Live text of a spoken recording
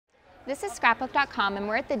This is Scrapbook.com and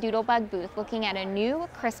we're at the Doodlebug booth looking at a new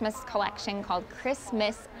Christmas collection called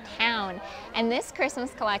Christmas Town. And this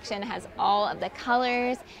Christmas collection has all of the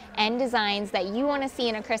colors and designs that you want to see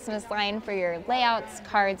in a Christmas line for your layouts,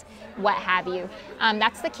 cards, what have you.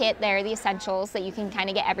 That's the kit there, the essentials that you can kind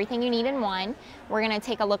of get everything you need in one. We're going to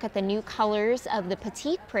take a look at the new colors of the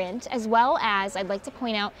petite print, as well as I'd like to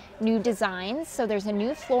point out new designs. So there's a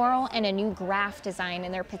new floral and a new graph design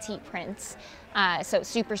in their petite prints. So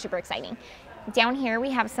super, super exciting. Down here we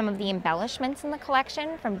have some of the embellishments in the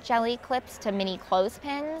collection, from jelly clips to mini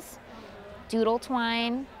clothespins, doodle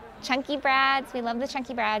twine, chunky brads. We love the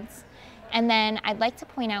chunky brads. And then I'd like to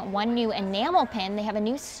point out one new enamel pin. They have a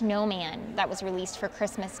new snowman that was released for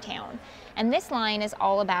Christmas Town. And this line is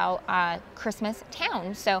all about Christmas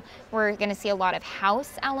Town. So we're gonna see a lot of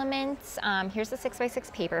house elements. Here's the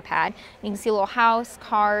 6x6 paper pad. You can see a little house,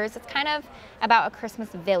 cars. It's kind of about a Christmas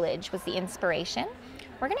village was the inspiration.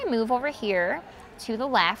 We're gonna move over here to the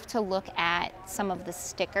left to look at some of the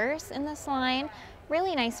stickers in this line.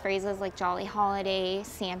 Really nice phrases like Jolly Holiday,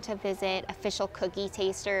 Santa Visit, Official Cookie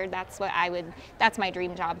Taster. That's my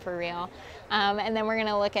dream job for real. And then we're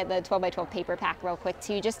gonna look at the 12x12 paper pack real quick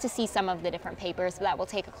too, just to see some of the different papers that we'll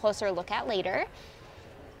take a closer look at later.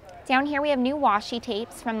 Down here we have new washi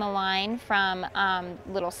tapes from the line, from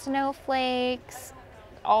little snowflakes,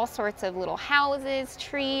 all sorts of little houses,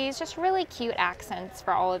 trees, just really cute accents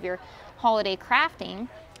for all of your holiday crafting.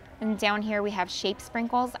 And down here we have shape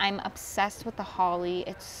sprinkles. I'm obsessed with the holly.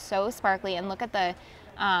 It's so sparkly, and look at the,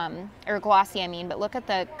 or glossy I mean, but look at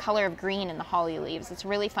the color of green in the holly leaves. It's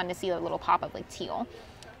really fun to see a little pop of like teal.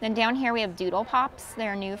 Then down here we have Doodle-Pops.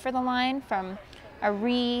 They're new for the line, from a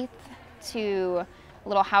wreath to a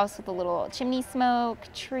little house with a little chimney smoke,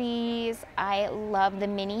 trees. I love the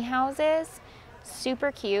mini houses,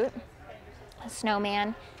 super cute. A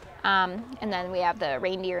snowman, and then we have the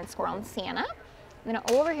reindeer and squirrel and Santa. Then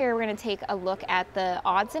over here, we're gonna take a look at the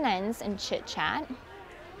odds and ends and chit chat.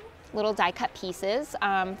 Little die cut pieces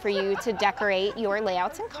for you to decorate your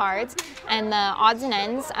layouts and cards. And the odds and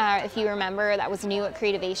ends, if you remember, that was new at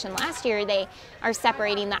Creativation last year. They are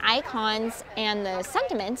separating the icons and the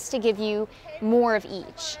sentiments to give you more of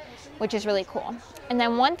each, which is really cool. And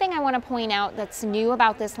then one thing I want to point out that's new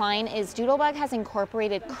about this line is Doodlebug has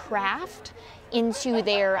incorporated craft into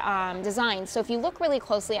their design. So if you look really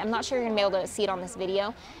closely, I'm not sure you're gonna be able to see it on this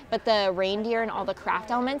video, but the reindeer and all the craft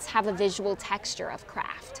elements have a visual texture of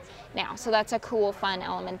craft now. So that's a cool, fun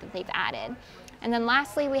element that they've added. And then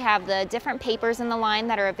lastly, we have the different papers in the line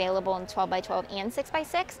that are available in 12x12 and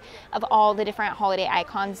 6x6 of all the different holiday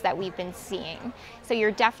icons that we've been seeing. So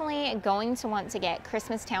you're definitely going to want to get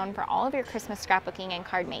Christmas Town for all of your Christmas scrapbooking and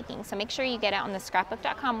card making. So make sure you get it on the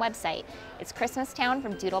Scrapbook.com website. It's Christmas Town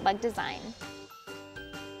from Doodlebug Design.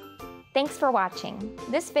 Thanks for watching.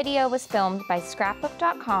 This video was filmed by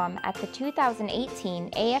Scrapbook.com at the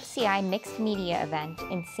 2018 AFCI Mixed Media event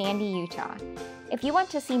in Sandy, Utah. If you want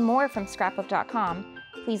to see more from Scrapbook.com,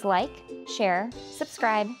 please like, share,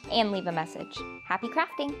 subscribe, and leave a message. Happy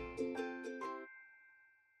crafting!